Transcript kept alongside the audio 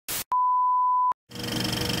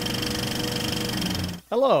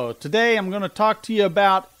Hello, today I'm going to talk to you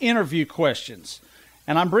about interview questions.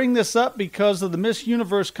 And I'm bringing this up because of the Miss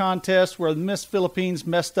Universe contest where Miss Philippines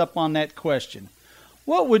messed up on that question.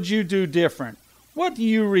 What would you do different? What do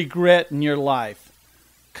you regret in your life?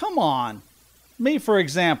 Come on. Me, for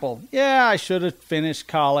example. Yeah, I should have finished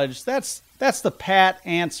college. That's the pat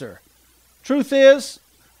answer. Truth is,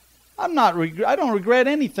 I don't regret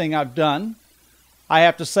anything I've done. I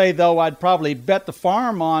have to say, though, I'd probably bet the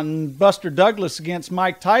farm on Buster Douglas against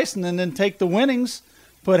Mike Tyson and then take the winnings,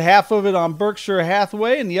 put half of it on Berkshire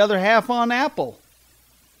Hathaway and the other half on Apple.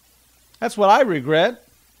 That's what I regret.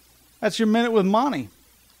 That's your Minute with Monte.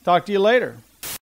 Talk to you later.